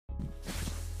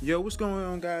Yo, what's going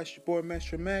on, guys? Your boy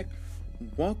Master Mac.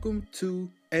 Welcome to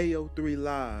AO3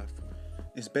 Live.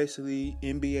 It's basically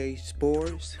NBA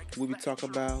sports where we talk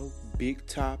about big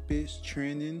topics,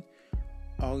 trending,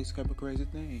 all these kind of crazy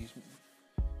things.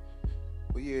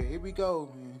 But yeah, here we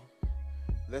go, man.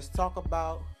 Let's talk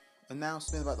about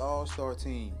announcement about the All-Star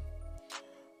team.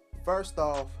 First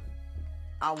off,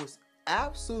 I was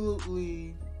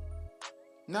absolutely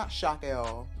not shocked at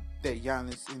all that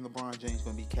Giannis and LeBron James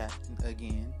going to be captain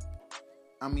again.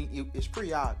 I mean, it's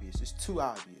pretty obvious. It's too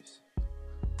obvious.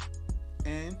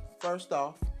 And first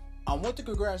off, I want to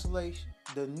congratulate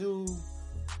the new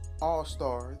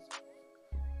All-Stars,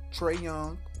 Trae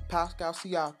Young, Pascal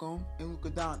Siakam, and Luka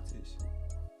Doncic.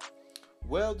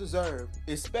 Well deserved,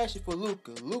 especially for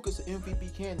Luka. Luka's an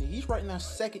MVP candidate. He's right now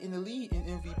second in the league in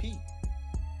MVP.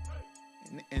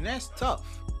 And that's tough.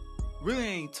 Really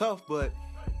ain't tough, but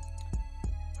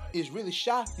it's really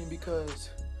shocking because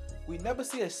we never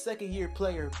see a second-year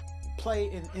player play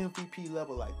an MVP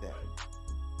level like that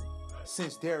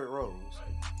since Derrick Rose.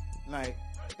 Like,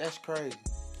 that's crazy.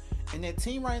 And that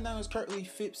team right now is currently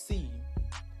 5th seed.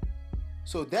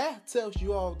 So that tells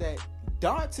you all that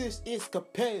Doncic is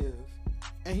competitive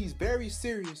and he's very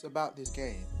serious about this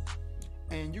game.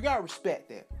 And you gotta respect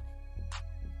that.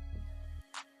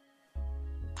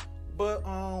 But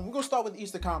we're gonna start with the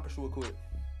Eastern Conference real quick.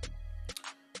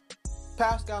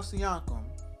 Pascal Siakam.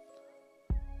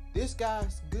 This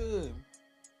guy's good.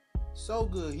 So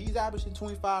good. He's averaging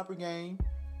 25 per game,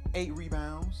 8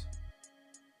 rebounds.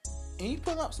 And he's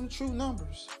putting up some true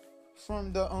numbers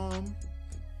from the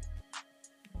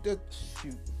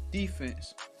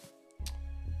defense.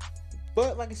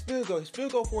 But like his field goal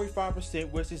 45%,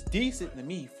 which is decent to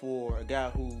me for a guy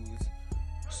who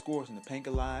scores in the paint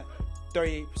a lot.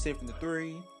 38% from the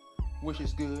 3, which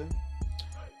is good.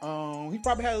 He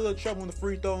probably had a little trouble on the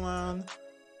free throw line.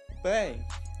 But hey,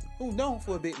 who don't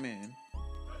for a big man?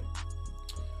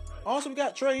 Also, we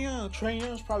got Trae Young. Trae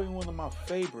Young's probably one of my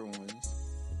favorite ones.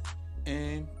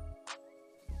 And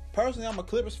personally, I'm a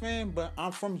Clippers fan, but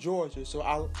I'm from Georgia, so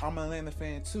I'm an Atlanta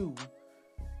fan too.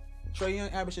 Trae Young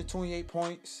averaging 28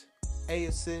 points, 8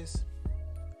 assists.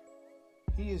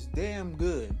 He is damn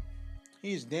good.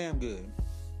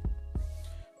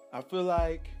 I feel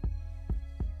like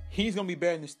he's going to be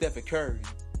better than Stephen Curry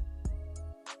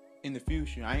in the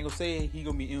future. I ain't going to say he's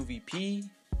going to be MVP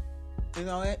and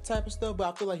all that type of stuff, but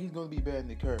I feel like he's going to be better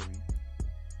than Curry.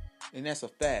 And that's a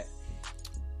fact.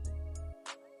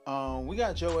 We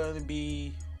got Joel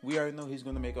Embiid. We already know he's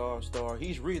going to make All-Star.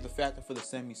 He's really the factor for the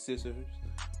 76ers.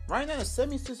 Right now, the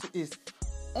 76ers is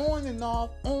on and off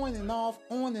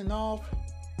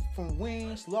from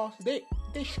wins, losses.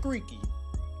 They're streaky.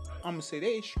 I'm going to say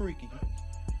they're streaky.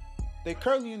 They're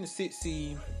currently in the 6th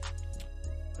seed,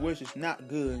 which is not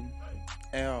good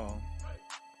at all.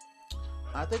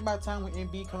 I think by the time when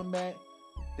Embiid come back,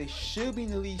 they should be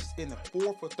at least in the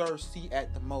 4th or 3rd seed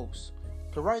at the most.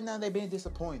 Because right now they've been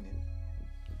disappointed.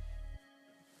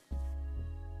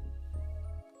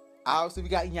 Obviously, we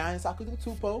got Giannis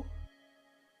Antetokounmpo,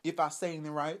 if I say it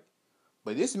right.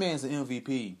 But this man's an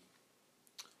MVP.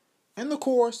 And of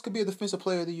course, could be a Defensive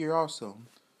Player of the Year also.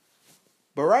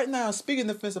 But right now, speaking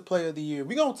of Defensive Player of the Year,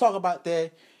 we're going to talk about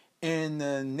that in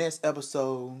the next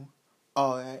episode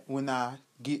when I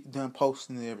get done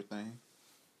posting and everything.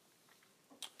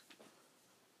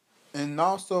 And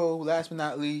also, last but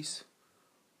not least,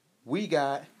 we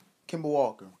got Kemba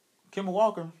Walker. Kemba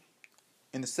Walker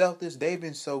and the Celtics, they've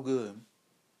been so good.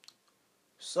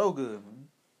 So good, man.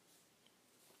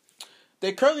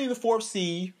 They're currently in the 4th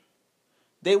seed.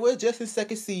 They were just in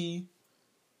 2nd seed.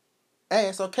 Hey,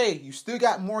 it's okay. You still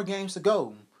got more games to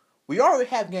go. We already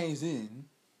have games in.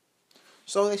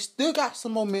 So they still got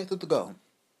some momentum to go.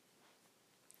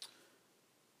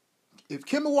 If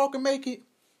Kemba Walker make it,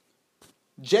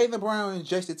 Jaylen Brown and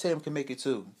Jason Tatum can make it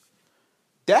too.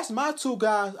 That's my 2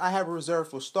 guys I have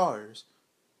reserved for starters.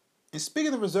 And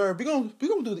speaking of reserve, we're gonna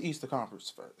do the Eastern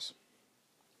Conference first.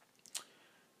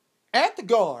 At the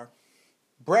guard,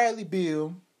 Bradley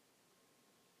Beal.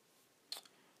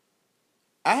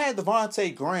 I had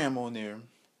Devontae Graham on there.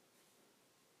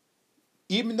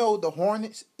 Even though the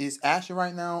Hornets is actually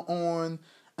right now on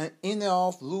an in and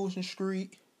off losing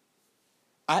streak,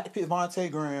 I had to pick Devontae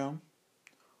Graham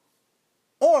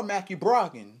or Matthew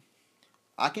Brogdon.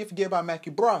 I can't forget about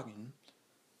Matthew Brogdon.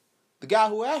 The guy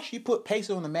who actually put pace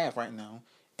on the map right now.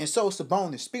 And so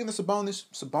Sabonis. Speaking of Sabonis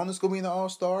going to be in the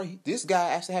All-Star. This guy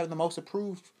actually having the most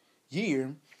improved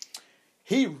year.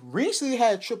 He recently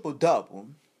had a triple-double.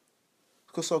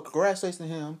 So congratulations to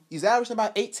him. He's averaging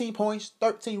about 18 points,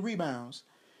 13 rebounds.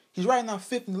 He's right now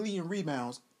 5th in the league in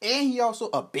rebounds. And he also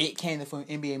a big candidate for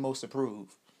NBA Most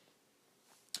Improved.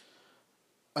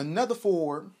 another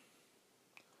forward,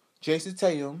 Jason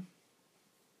Tatum,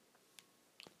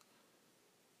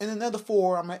 and another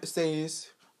forward I might say is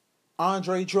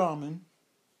Andre Drummond.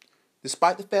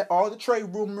 Despite the fact all the trade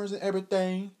rumors and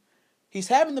everything, he's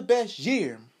having the best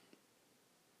year.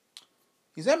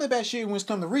 He's having the best year when it's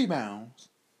come to rebounds.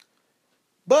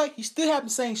 But he still have the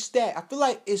same stat. I feel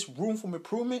like it's room for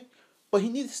improvement, but he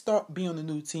needs to start being on the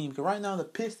new team. Because right now the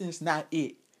Pistons is not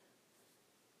it.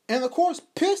 And of course,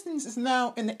 Pistons is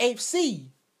now in the 8th seed.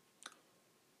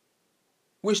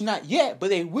 Which not yet, but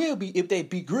they will be if they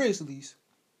beat Grizzlies.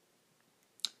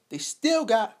 They still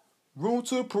got room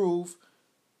to improve.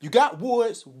 You got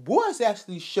Woods. Woods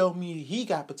actually showed me he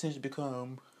got potential to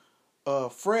become a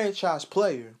franchise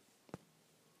player.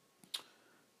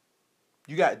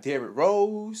 You got Derrick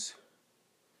Rose,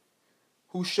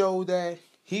 who showed that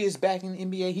he is back in the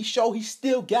NBA. He showed he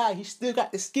still got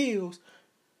the skills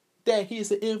that he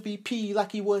is an MVP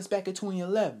like he was back in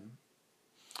 2011.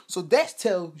 So that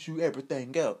tells you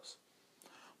everything else.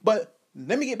 But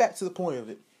let me get back to the point of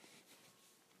it.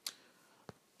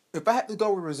 If I had to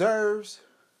go with reserves,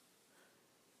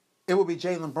 it would be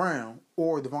Jaylen Brown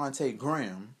or Devontae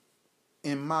Graham,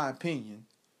 in my opinion.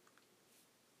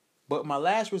 But my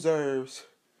last reserves,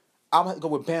 I'm going to go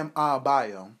with Bam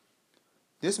Adebayo.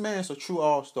 This man is a true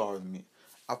all-star to me.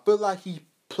 I feel like he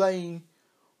playing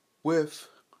with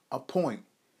a point.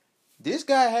 This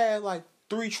guy had like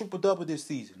 3 triple-double this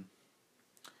season.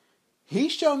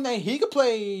 He's shown that he could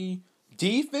play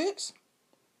defense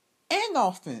and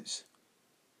offense.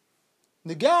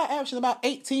 The guy averaging about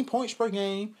 18 points per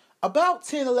game, about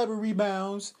 10, 11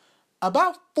 rebounds,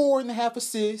 about 4.5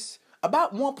 assists,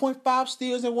 about 1.5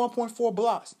 steals and 1.4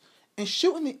 blocks, and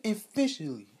shooting it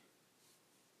efficiently.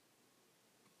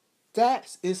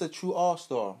 That is a true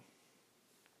all-star.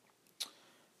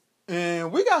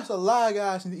 And we got a lot of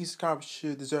guys in the Eastern Conference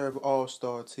should deserve an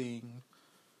all-star team.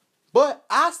 But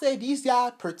I say these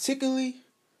guys particularly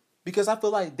because I feel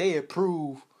like they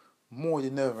improve more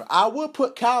than ever. I would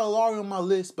put Kyle Lowry on my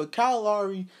list, but Kyle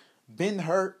Lowry been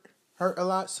hurt a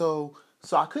lot, so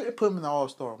I couldn't put him in the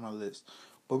all-star on my list.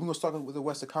 But we're going to start with the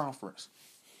Western Conference.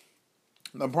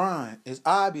 LeBron is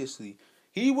obviously,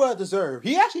 he well deserved.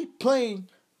 He actually playing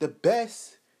the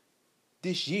best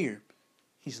this year.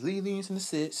 He's leading in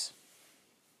assists.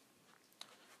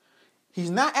 He's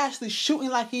not actually shooting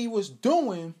like he was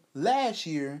doing last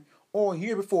year or a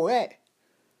year before that.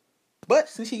 But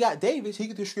since he got Davis, he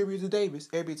can distribute to Davis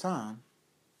every time.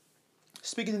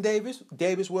 Speaking of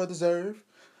Davis well deserved.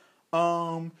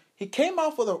 He came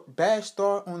off with a bad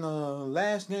start on the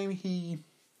last game. He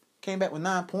came back with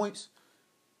 9 points.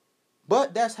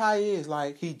 But that's how he is.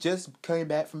 Like, he just came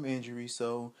back from injury.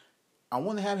 So, I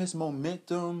want to have his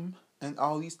momentum and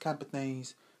all these type of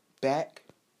things back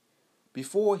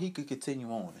before he could continue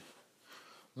on.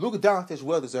 Luka Doncic is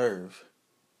well deserved.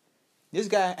 This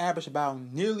guy averaged about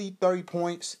nearly 30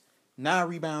 points, 9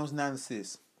 rebounds, 9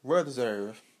 assists. Well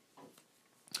deserved.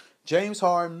 James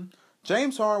Harden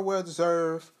well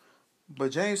deserved.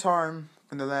 But James Harden,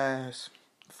 in the last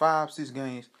 5-6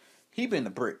 games, he been a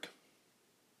brick.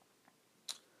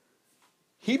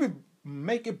 He been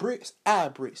making bricks out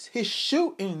of bricks. His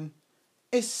shooting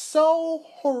is so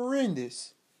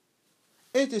horrendous.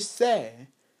 It's just sad.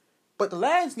 But the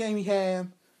last game he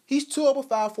had, he's 2 over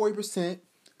 5, 40%.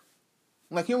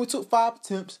 Like, he only took 5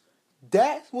 attempts.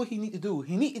 That's what he need to do.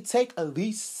 He need to take at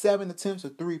least 7 attempts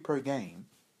of 3 per game.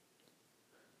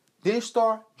 Then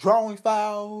start drawing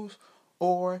fouls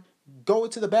or go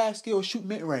into the basket or shoot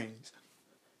mid-range.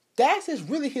 That's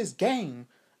really his game.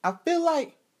 I feel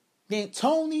like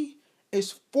D'Antoni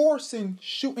is forcing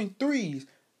shooting threes.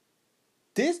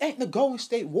 This ain't the Golden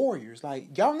State Warriors.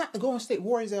 Like, y'all not the Golden State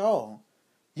Warriors at all.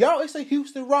 Y'all is the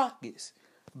Houston Rockets.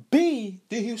 Be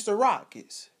the Houston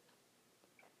Rockets.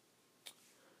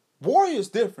 Warriors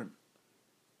different.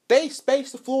 They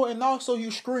space the floor and also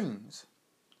use screens.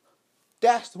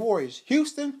 That's the Warriors.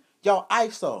 Houston, y'all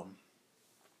ISO.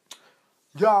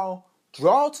 Y'all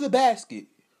draw to the basket.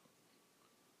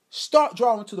 Start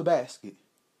drawing to the basket.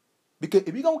 Because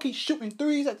if you're going to keep shooting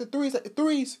threes at the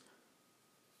threes,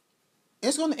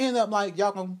 it's going to end up like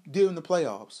y'all going to deal in the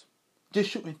playoffs. Just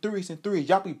shooting threes and threes.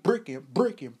 Y'all be bricking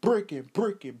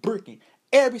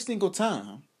every single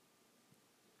time.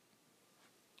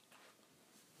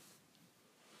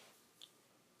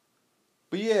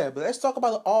 But let's talk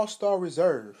about the All-Star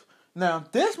reserve. Now,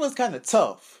 this one's kind of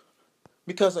tough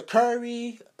because of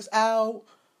Curry is out,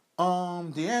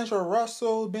 D'Angelo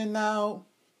Russell been out,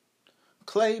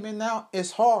 Clay been out.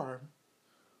 It's hard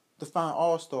to find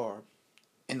All-Star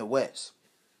in the West.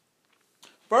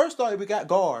 First off, we got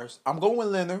guards. I'm going with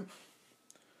Leonard.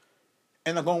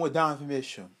 And I'm going with Donovan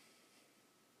Mitchell.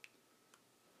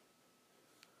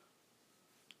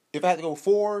 If I had to go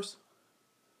fours,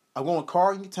 I'm going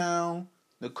Karl Town,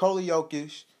 Nikola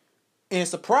Jokic, and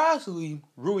surprisingly,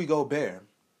 Rudy Gobert.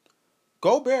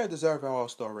 Gobert deserves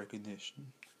All-Star recognition.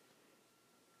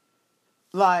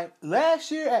 Like,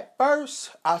 last year at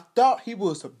first, I thought he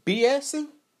was BSing,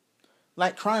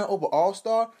 like crying over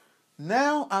All-Star.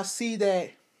 Now I see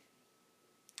that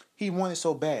he wanted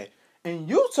so bad. In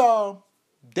Utah,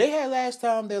 they had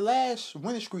their last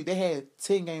winning streak, they had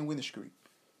 10-game winning streak.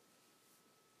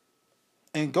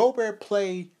 And Gobert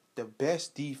played the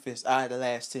best defense out of the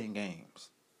last 10 games.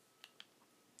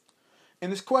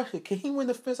 And this question, can he win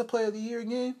Defensive Player of the Year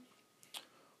again?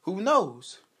 Who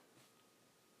knows?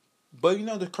 But you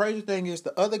know, the crazy thing is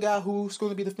the other guy who's going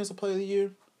to be Defensive Player of the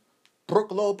Year,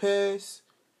 Brook Lopez.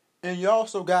 And you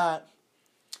also got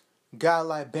a guy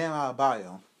like Bam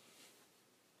Adebayo.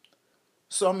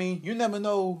 So, I mean, you never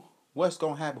know what's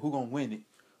going to happen, who's going to win it.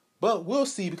 But we'll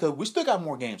see because we still got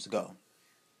more games to go.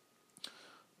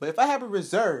 But if I have a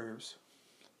reserves,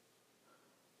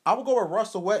 I would go with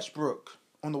Russell Westbrook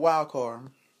on the wild card.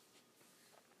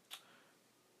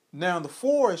 Now, the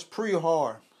 4 is pretty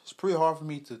hard. It's pretty hard for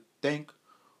me to think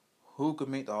who could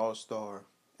make the All-Star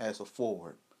as a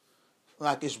forward.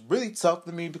 Like, it's really tough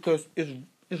to me because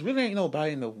it's really ain't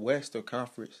nobody in the Western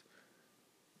Conference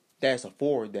that's a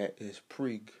forward that is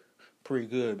pretty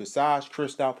good. Besides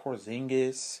Kristaps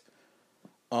Porzingis,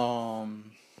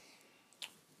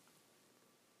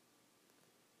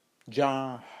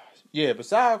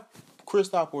 besides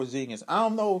Kristaps Porzingis, I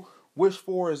don't know which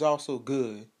forward is also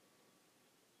good.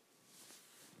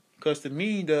 Because to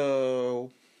me,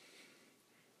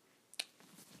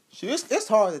 it's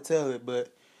hard to tell it,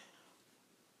 but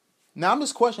now I'm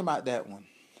just questioning about that one.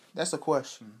 That's a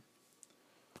question.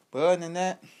 But other than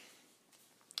that,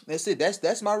 that's it.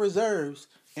 That's my reserves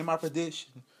and my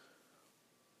prediction.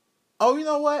 Oh, you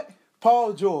know what?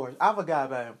 Paul George. I forgot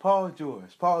about him. Paul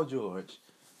George.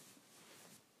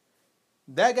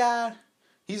 That guy,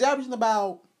 he's averaging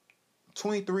about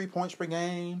 23 points per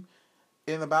game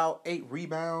and about 8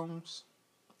 rebounds.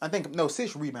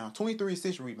 6 rebounds. 23,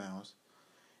 6 rebounds.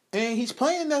 And he's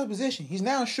playing another position. He's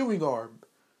now a shooting guard.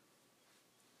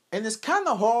 And it's kind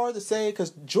of hard to say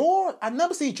because I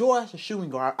never see George as a shooting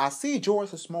guard. I see George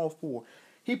as a small forward.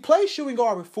 He played shooting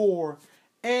guard before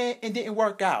and it didn't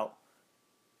work out.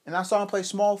 And I saw him play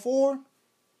small forward.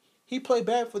 He played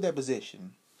better for that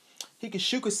position. He could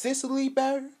shoot consistently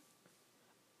better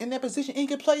in that position. And he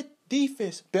could play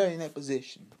defense better in that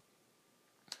position.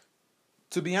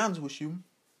 To be honest with you.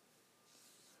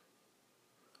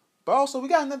 But also, we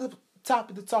got another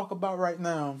topic to talk about right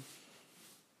now.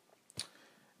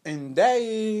 And that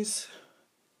is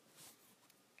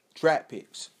draft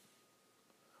picks.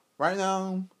 Right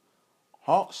now,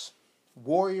 Hawks,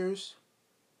 Warriors,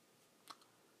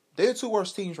 they're the 2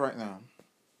 worst teams right now.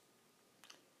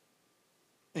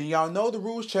 And y'all know the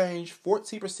rules change.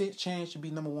 14% chance to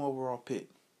be number 1 overall pick.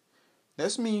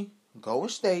 That's me, Golden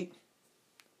State,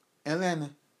 Atlanta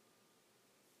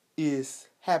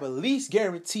have at least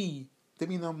guaranteed to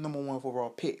be number 1 overall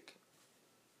pick.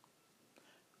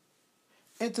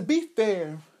 And to be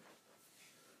fair,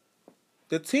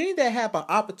 the team that have an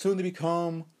opportunity to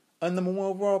become a number 1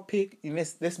 overall pick, and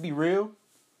let's be real,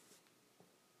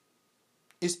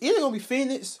 it's either going to be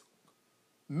Phoenix,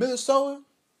 Minnesota,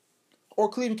 or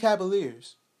Cleveland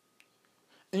Cavaliers.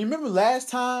 And you remember last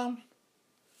time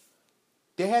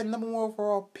they had a number 1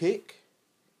 overall pick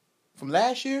from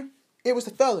last year? It was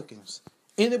the Pelicans.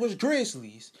 And it was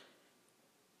Grizzlies.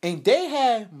 And they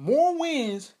had more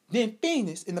wins than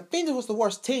Phoenix. And the Phoenix was the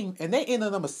worst team. And they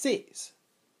ended number 6.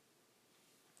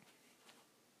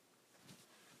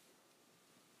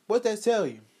 What that tell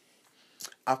you?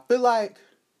 I feel like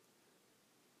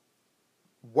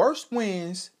worst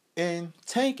wins and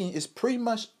tanking is pretty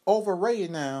much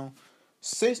overrated now.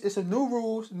 Since it's a new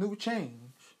rules, new change.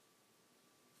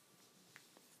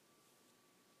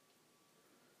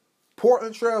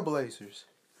 Portland Trailblazers.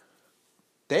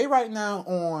 They right now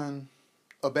on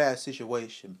a bad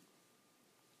situation.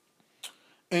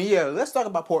 And yeah, let's talk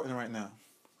about Portland right now.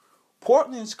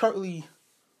 Portland is currently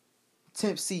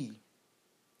 10th seed.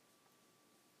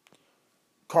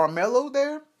 Carmelo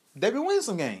there, they've been winning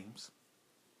some games.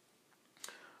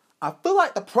 I feel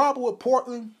like the problem with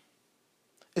Portland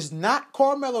is not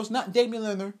Carmelo, it's not Damian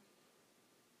Lillard.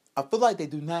 I feel like they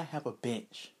do not have a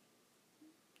bench.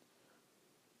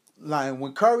 Like,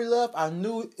 when Curry left, I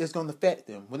knew it's going to affect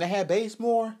them. When they had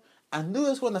Bazemore, I knew it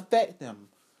was going to affect them.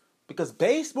 Because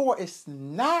Bazemore is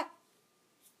not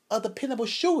a dependable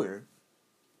shooter.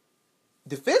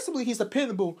 Defensively, he's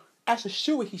dependable. as a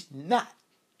shooter, he's not.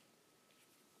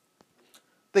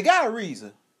 They got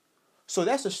Ariza. So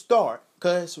that's a start.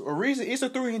 Because Ariza is a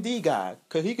 3-and-D guy.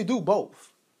 Because he can do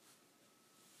both.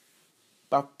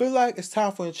 But I feel like it's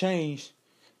time for a change.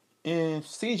 And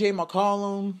CJ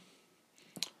McCollum,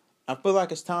 I feel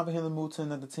like it's time for him to move to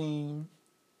another team.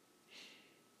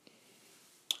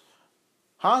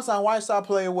 Hassan Whiteside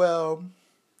played well.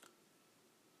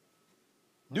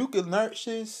 Luka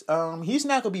Nurkic, he's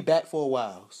not going to be back for a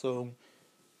while. So,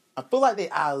 I feel like they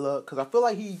eye luck. Because I feel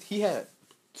like he had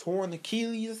torn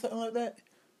Achilles or something like that.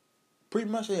 Pretty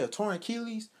much, they had torn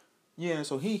Achilles. Yeah,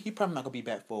 so he probably not going to be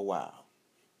back for a while.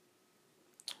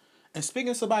 And speaking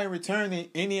of somebody returning,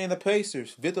 Indiana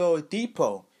Pacers, Victor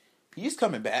Oladipo, he's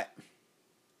coming back.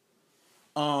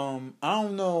 I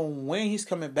don't know when he's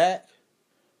coming back,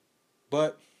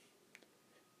 but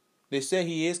they said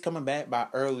he is coming back by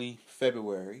early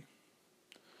February.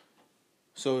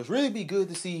 So it's really be good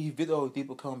to see Victor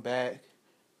Oladipo come back,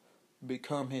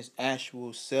 become his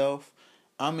actual self.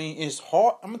 I mean, it's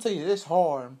hard. I'm gonna tell you, it's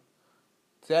hard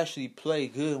to actually play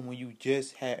good when you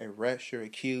just had a ruptured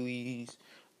Achilles,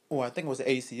 or I think it was an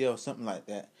ACL, something like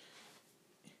that.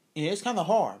 Yeah, it's kind of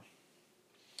hard.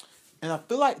 And I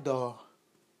feel like the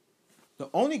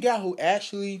only guy who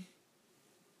actually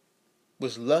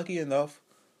was lucky enough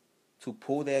to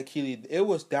pull that Achilles, it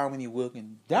was Dominique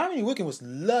Wilkins. Dominique Wilkins was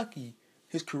lucky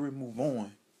his career moved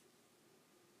on.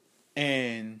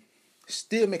 And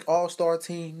still make all-star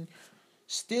team,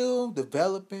 still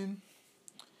developing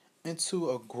into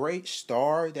a great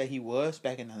star that he was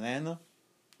back in Atlanta.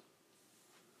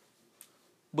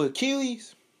 But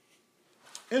Achilles,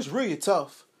 it's really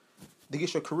tough to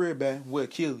get your career back with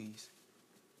Achilles.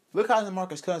 Look how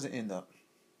DeMarcus Cousins ended up.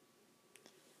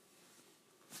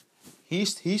 He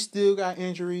still got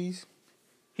injuries.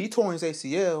 He tore his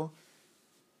ACL.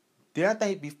 Then I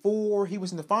think before he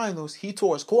was in the finals, he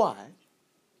tore his quad.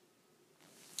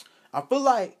 I feel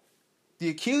like the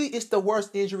Achilles is the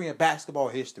worst injury in basketball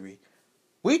history.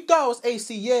 We thought it was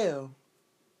ACL,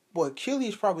 but Achilles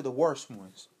is probably the worst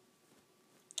ones.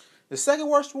 The second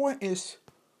worst one is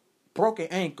broken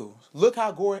ankles. Look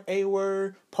how Gordon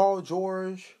Hayward, Paul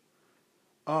George,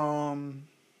 a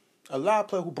lot of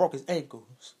players who broke his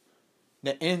ankles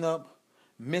that end up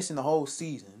missing the whole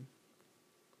season.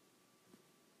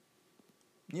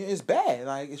 Yeah, it's bad.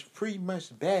 Like, it's pretty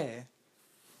much bad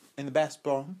in the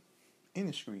basketball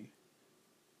industry.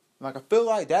 Like, I feel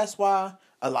like that's why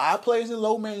a lot of players in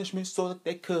low management so that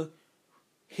they could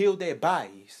heal their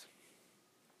bodies.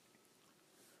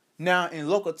 Now, in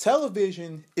local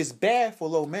television, it's bad for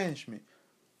low management.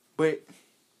 But,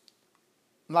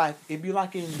 like, if you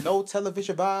like in no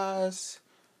television buys,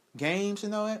 games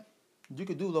and all that, you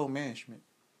could do low management.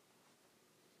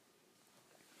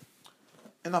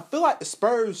 And I feel like the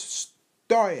Spurs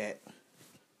start at.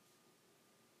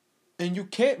 And you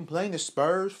can't blame the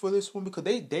Spurs for this one because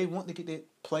they want to get their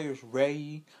players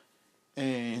ready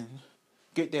and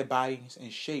get their bodies in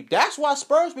shape. That's why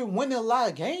Spurs been winning a lot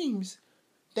of games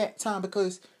that time,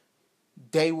 because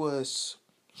they was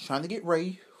trying to get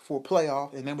ready for a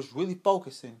playoff and they was really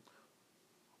focusing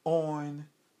on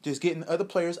just getting other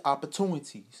players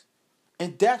opportunities.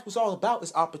 And that's what's all about,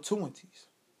 is opportunities.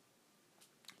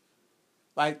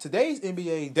 Like today's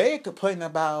NBA, they complaining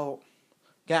about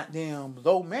goddamn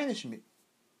low management.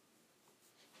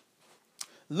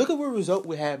 Look at what result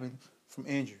we're having from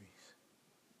injuries.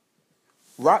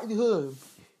 Rodney Hood,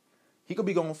 he could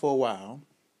be going for a while.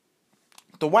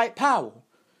 Dwight Powell,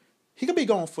 he could be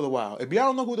going for a while. If y'all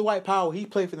don't know who Dwight Powell, he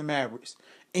played for the Mavericks.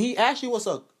 And he actually was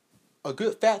a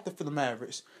good factor for the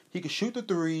Mavericks. He could shoot the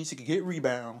threes, he could get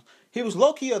rebounds. He was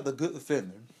low-key a good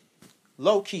defender.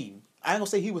 Low-key. I ain't gonna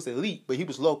say he was elite, but he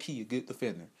was low-key a good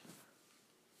defender.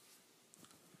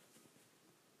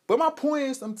 But my point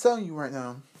is, I'm telling you right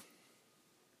now,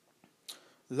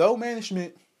 low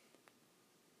management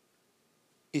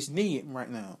is needed right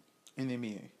now in the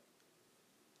NBA.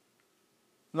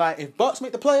 Like, if Bucks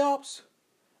make the playoffs,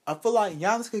 I feel like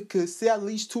Giannis could sit at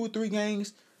least 2 or 3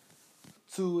 games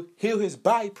to heal his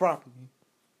body properly.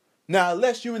 Now,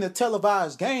 unless you're in a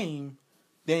televised game,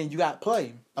 then you got to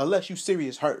play. Unless you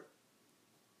serious hurt.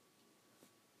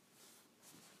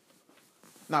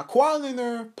 Now, Kawhi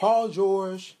Leonard, Paul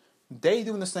George, they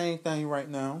doing the same thing right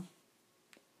now.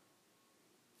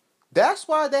 That's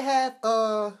why they have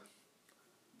a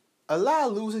lot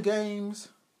of losing games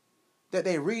that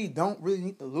they really don't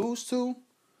need to lose to.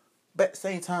 But at the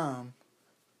same time,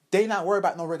 they not worried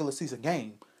about no regular season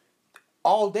game.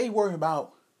 All they worry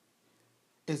about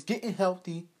is getting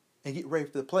healthy and get ready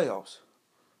for the playoffs.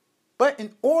 But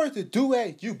in order to do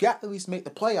that, you got to at least make the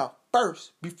playoff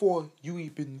first before you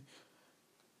even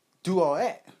do all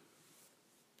that.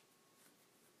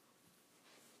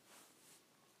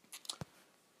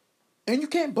 And you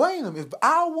can't blame them. If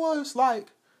I was like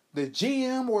the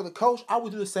GM or the coach, I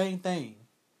would do the same thing.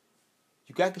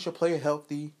 You got to get your player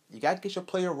healthy. You got to get your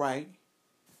player right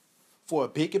for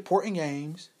big important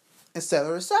games,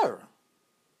 etc., etc.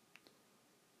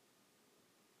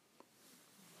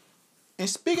 And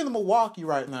speaking of Milwaukee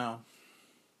right now,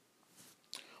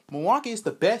 Milwaukee is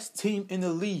the best team in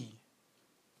the league.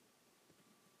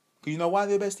 You know why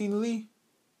they're the best team in the league?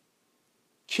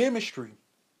 Chemistry.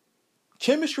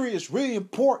 Chemistry is really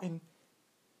important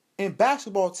in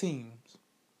basketball teams.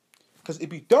 Because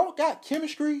if you don't got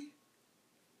chemistry,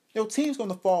 your team's going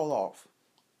to fall off.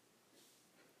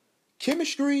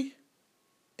 Chemistry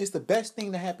is the best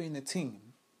thing that happened in the team.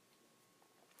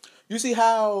 You see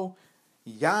how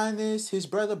Giannis, his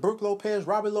brother Brook Lopez,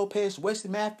 Robert Lopez, Wesley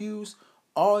Matthews,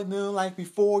 all of them, like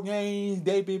before games,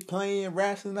 they been playing,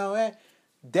 wrestling, and all that.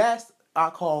 That's I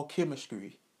call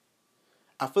chemistry.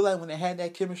 I feel like when they had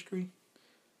that chemistry,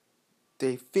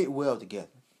 they fit well together.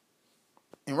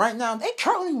 And right now, they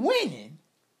currently winning.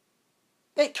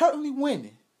 I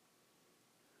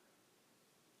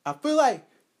feel like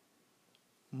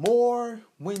more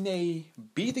when they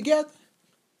be together,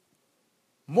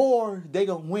 more they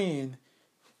gonna win.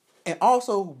 And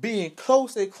also being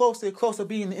closer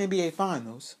being in the NBA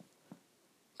Finals.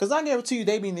 Because I guarantee you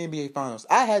they be in the NBA Finals.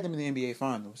 I had them in the NBA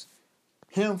Finals.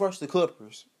 Him versus the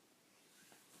Clippers.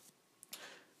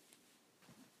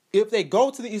 If they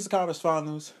go to the Eastern Conference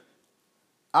Finals,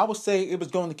 I would say it was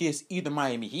going against either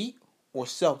Miami Heat or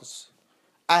Celtics.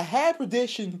 I had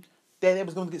prediction that it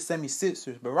was going to get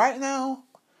 76ers. But right now,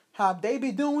 how they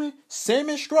be doing,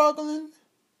 Simmons struggling,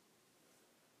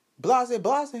 blase,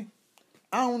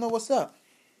 I don't know what's up.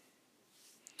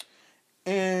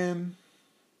 And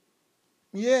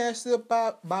yeah, that's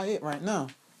about it right now.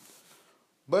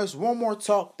 But there's one more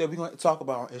talk that we're going to talk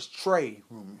about is trade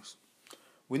rumors.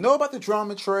 We know about the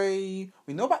Drummond trade.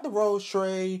 We know about the Rose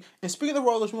trade. And speaking of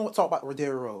Rose, we want to talk about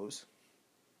Derrick Rose.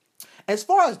 As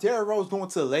far as Derrick Rose going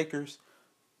to the Lakers,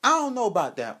 I don't know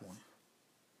about that one.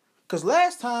 Because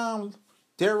last time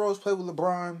Derrick Rose played with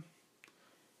LeBron,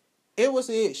 it was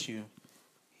an issue.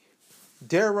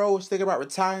 Derrick Rose was thinking about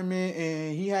retirement,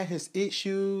 and he had his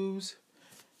issues.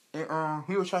 And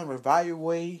he was trying to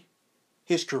evaluate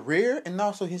his career and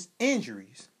also his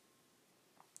injuries.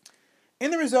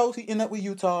 In the results, he ended up with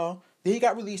Utah. Then he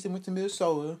got released and went to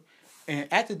Minnesota. And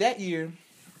after that year,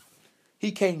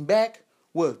 he came back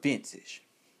with vintage.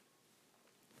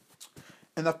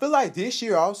 And I feel like this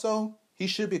year also, he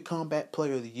should be Comeback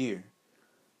Player of the Year.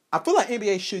 I feel like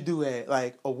NBA should do that.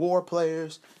 Like award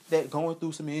players that going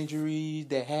through some injuries,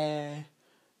 that have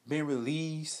been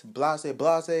released, blase.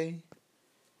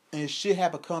 And should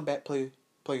have a Comeback Player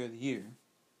of the Year.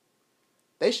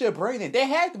 They should bring it. They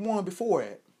had one before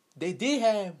it. They did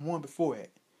have one before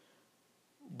it.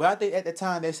 But I think at the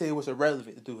time they said it was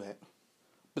irrelevant to do that.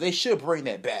 But they should bring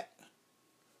that back.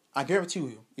 I guarantee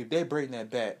you, if they bring that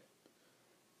back,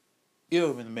 it would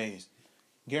have been amazing.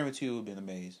 Guarantee it would have been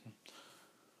amazing.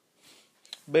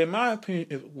 But in my opinion,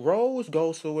 if Rose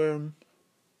goes somewhere,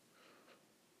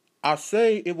 I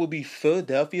say it would be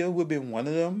Philadelphia would be one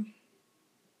of them.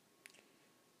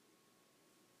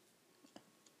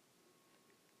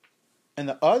 And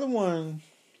the other one,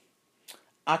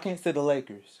 I can't say the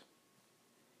Lakers.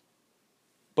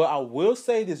 But I will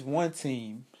say this one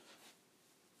team,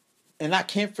 and I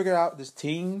can't figure out this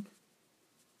team.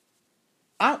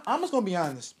 I'm just going to be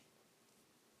honest.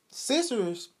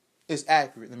 Sixers is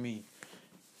accurate to me.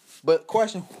 But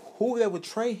question, who they would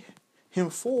trade him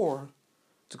for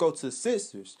to go to the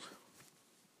Sixers?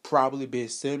 Probably Ben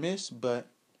Simmons, but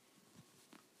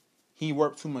he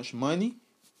worked too much money.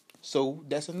 So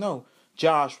that's a no.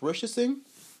 Josh Richardson,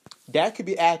 that could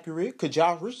be accurate because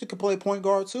Josh Richardson could play point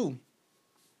guard too.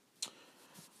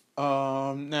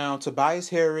 Now Tobias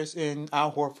Harris and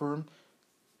Al Horford,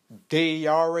 they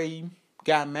already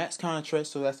got max contracts,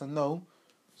 so that's a no.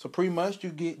 So pretty much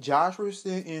you get Josh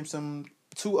Richardson and some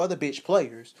two other bitch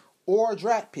players or a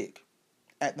draft pick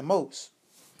at the most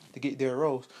to get Derrick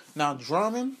Rose. Now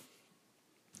Drummond,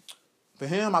 for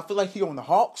him, I feel like he on the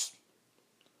Hawks.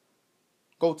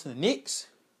 Go to the Knicks.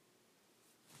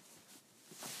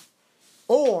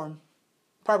 Or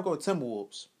probably go to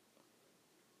Timberwolves.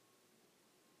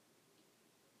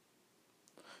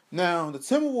 Now, the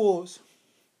Timberwolves,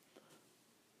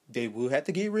 they will have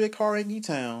to get rid of Karl-Anthony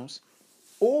Towns.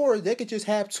 Or they could just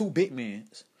have two big men.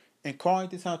 And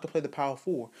Karl-Anthony Towns could play the power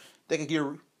forward. They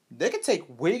could take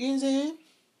Wiggins in.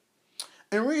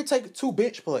 And really take two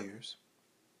bench players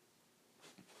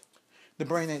to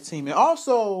bring that team in.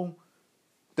 Also,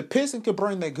 the Pistons could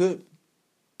bring that good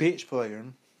bench player.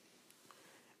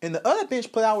 And the other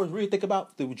bench player I was really thinking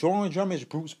about the Jordan Drummond is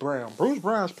Bruce Brown. Bruce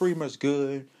Brown's pretty much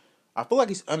good. I feel like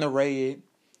he's underrated.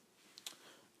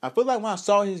 I feel like when I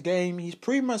saw his game, he's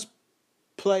pretty much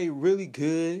played really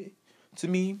good to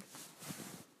me.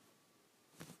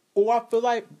 Or I feel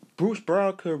like Bruce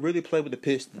Brown could really play with the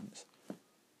Pistons.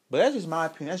 But that's just my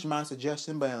opinion. That's just my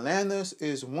suggestion. But Atlanta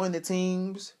is one of the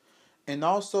teams. And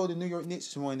also the New York Knicks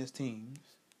is one of the teams.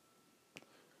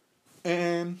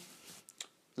 And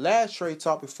last trade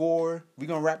talk before we're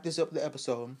going to wrap this up the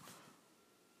episode.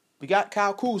 We got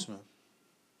Kyle Kuzma.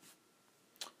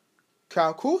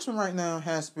 Kyle Kuzma right now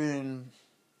has been...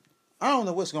 I don't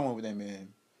know what's going on with that man.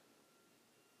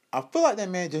 I feel like that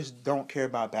man just don't care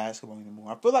about basketball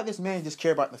anymore. I feel like this man just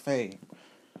care about the fame.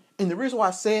 And the reason why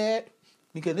I said,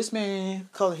 because this man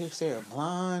colored his hair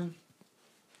blonde,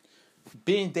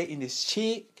 been dating this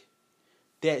chick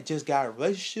that just got a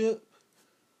relationship,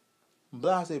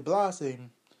 blase. And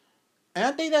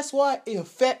I think that's why it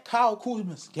affect Kyle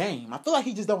Kuzma's game. I feel like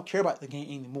he just don't care about the game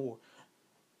anymore.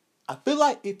 I feel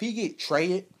like if he get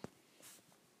traded,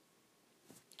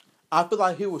 I feel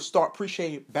like he will start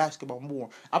appreciating basketball more.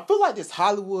 I feel like this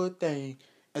Hollywood thing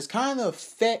has kind of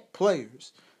affect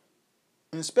players,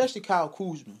 and especially Kyle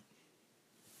Kuzma.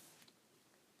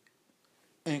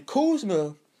 And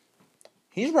Kuzma,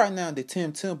 he's right now the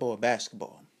Tim Tebow of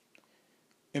basketball.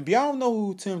 And if y'all don't know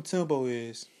who Tim Tebow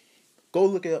is, go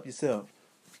look it up yourself.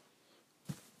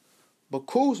 But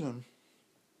Kuzma,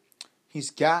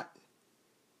 he's got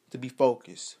to be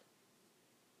focused.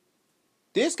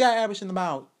 This guy averaging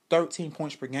about 13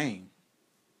 points per game.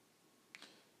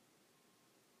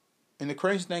 And the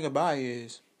crazy thing about it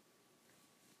is,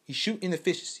 he's shooting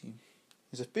efficiency.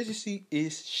 His efficiency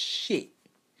is shit.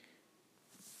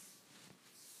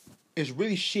 It's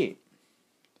really shit.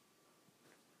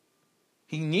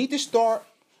 He need to stop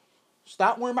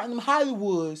worrying about them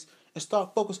Hollywoods and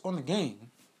start focused on the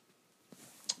game.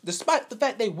 Despite the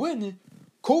fact they winning,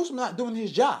 Kuzma not doing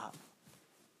his job.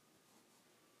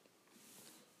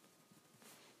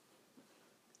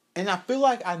 And I feel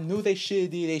like I knew they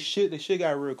should did. They should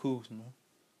got rid of Kuzma.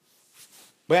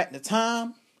 But at the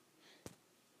time,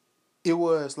 it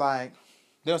was like,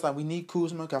 we need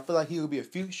Kuzma because I feel like he would be a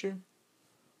future.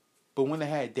 But when they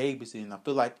had Davis in, I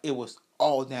feel like it was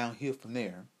all downhill from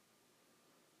there.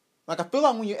 Like, I feel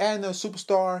like when you add another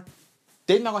superstar,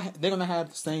 they're gonna have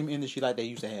the same industry like they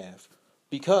used to have,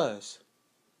 because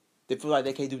they feel like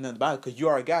they can't do nothing about it because you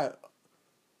already got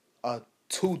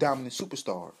two dominant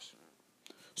superstars.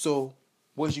 So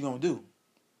what you gonna do?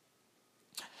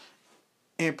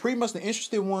 And pretty much the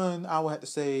interesting one, I would have to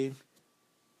say,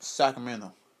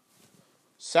 Sacramento.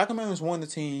 Sacramento is one of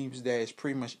the teams that is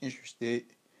pretty much interested.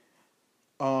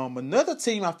 Another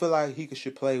team I feel like he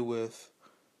should play with.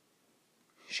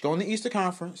 He should go in the Eastern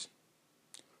Conference,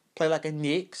 play like a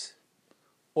Knicks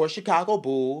or Chicago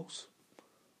Bulls,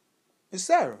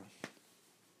 etc.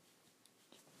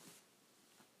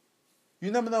 You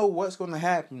never know what's going to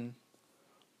happen,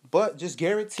 but just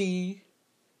guarantee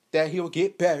that he'll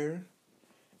get better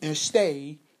and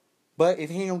stay. But if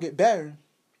he don't get better,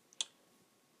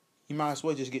 you might as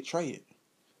well just get traded.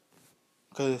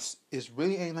 Because it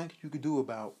really ain't nothing you could do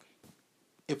about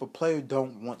if a player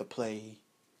don't want to play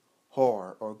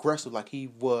hard or aggressive like he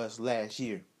was last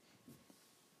year.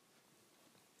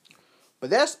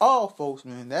 But that's all, folks,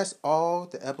 man. That's all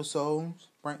the episodes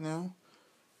right now.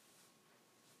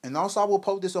 And also, I will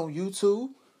post this on YouTube.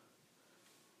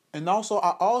 And also,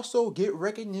 I also get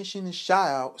recognition and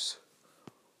shout-outs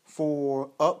for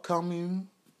upcoming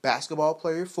basketball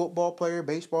player, football player,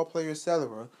 baseball player,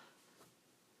 etc.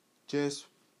 Just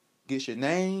get your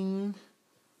name,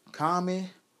 comment,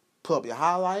 put up your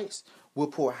highlights. We'll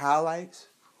put highlights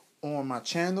on my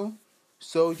channel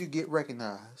so you get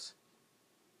recognized.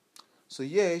 So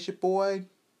yeah, it's your boy,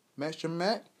 Master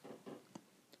Mac.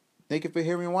 Thank you for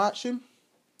hearing and watching.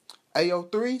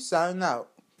 AO3 signing out.